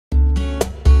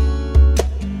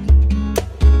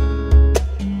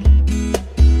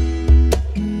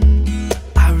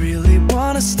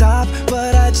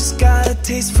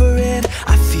face for it.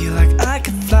 I feel like I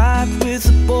could fly with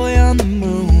a boy on the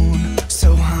moon.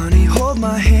 So honey, hold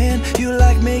my hand, you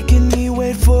like making me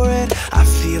wait for it. I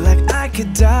feel like I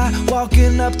could die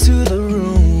walking up to the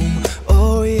room.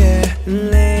 Oh yeah.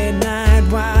 Late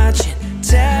night watching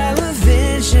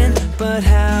television, but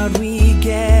how'd we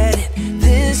get in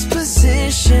this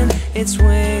position? It's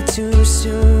way too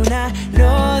soon, I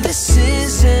know this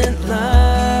isn't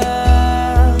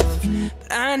love,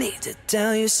 but I need to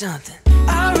tell you something.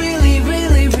 I really,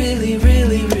 really, really,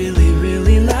 really, really,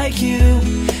 really like you,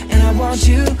 and I want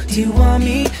you. Do you want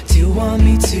me? Do you want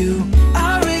me to?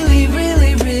 I really,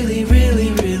 really, really,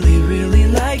 really, really, really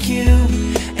like you,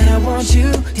 and I want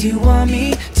you. Do you want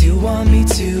me? Do you want me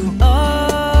to?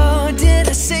 Oh, did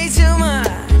I say too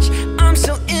much? I'm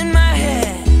so in my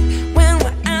head when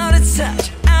we're out of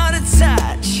touch, out of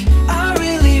touch. I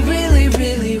really, really,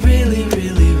 really, really,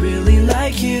 really, really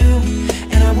like you,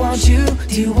 and I want you.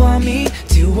 Do you want me?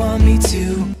 Do you want me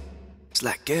to? It's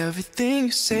like everything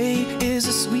you say is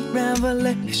a sweet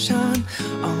revelation.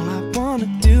 All I wanna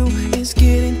do is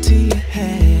get into your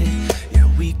head. Yeah,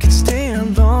 we can stay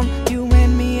alone, you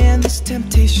and me and this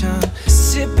temptation.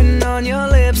 Sipping on your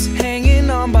lips, hanging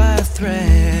on by a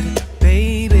thread,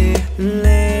 baby.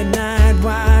 Late night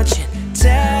watching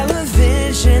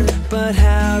television, but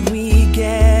how'd we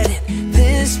get in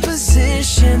this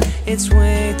position? It's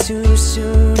way too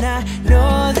soon, I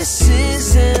know this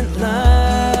isn't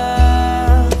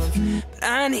love, but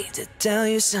I need to tell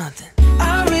you something.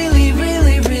 I really,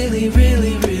 really, really,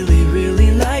 really, really,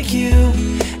 really like you,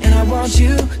 and I want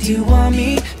you. Do you want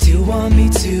me? Do you want me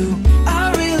to?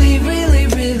 I really, really,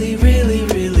 really, really,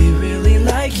 really, really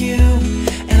like you,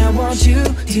 and I want you.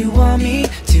 Do you want me?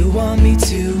 Do you want me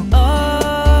to?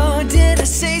 Oh, did I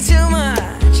say too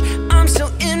much? I'm so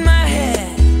in my head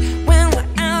when we're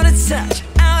out of touch,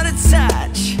 out of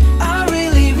touch. I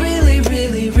really, really,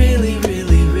 really, really,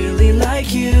 really, really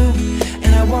like you,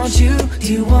 and I want you.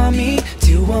 Do you want me?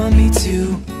 Do you want me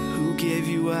to? Who gave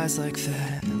you eyes like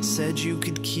that? Said you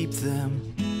could keep them.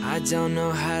 I don't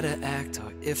know how to act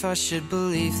or if I should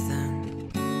believe them.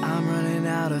 I'm running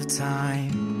out of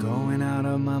time, going out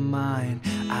of my mind.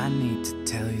 I need to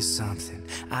tell you something.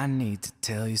 I need to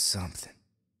tell you something.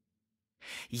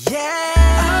 Yeah,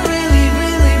 I really,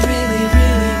 really, really,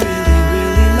 really, really,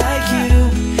 really like you,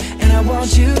 and I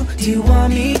want you. Do you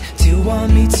want me? Do you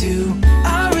want me to?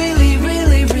 I really,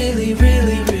 really, really,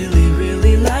 really, really,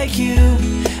 really like you,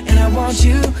 and I want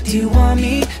you. Do you want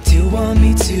me? Do you want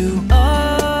me to?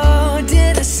 Oh,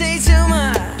 did I say too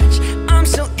much? I'm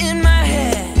so in my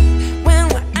head when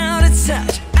we're out of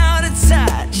touch, out of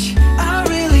touch. I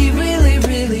really, really,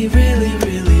 really, really,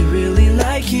 really, really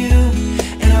like you,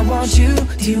 and I want you.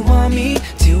 Do you want me?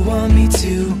 Do you want me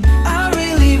to? I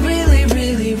really, really,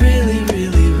 really, really,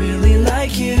 really, really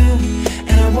like you,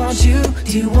 and I want you.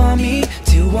 Do you want me?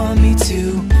 Do you want me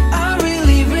to? I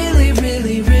really, really,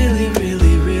 really, really,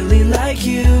 really, really like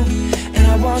you, and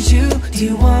I want you. Do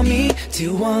you want me? Do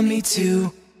you want me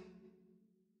to?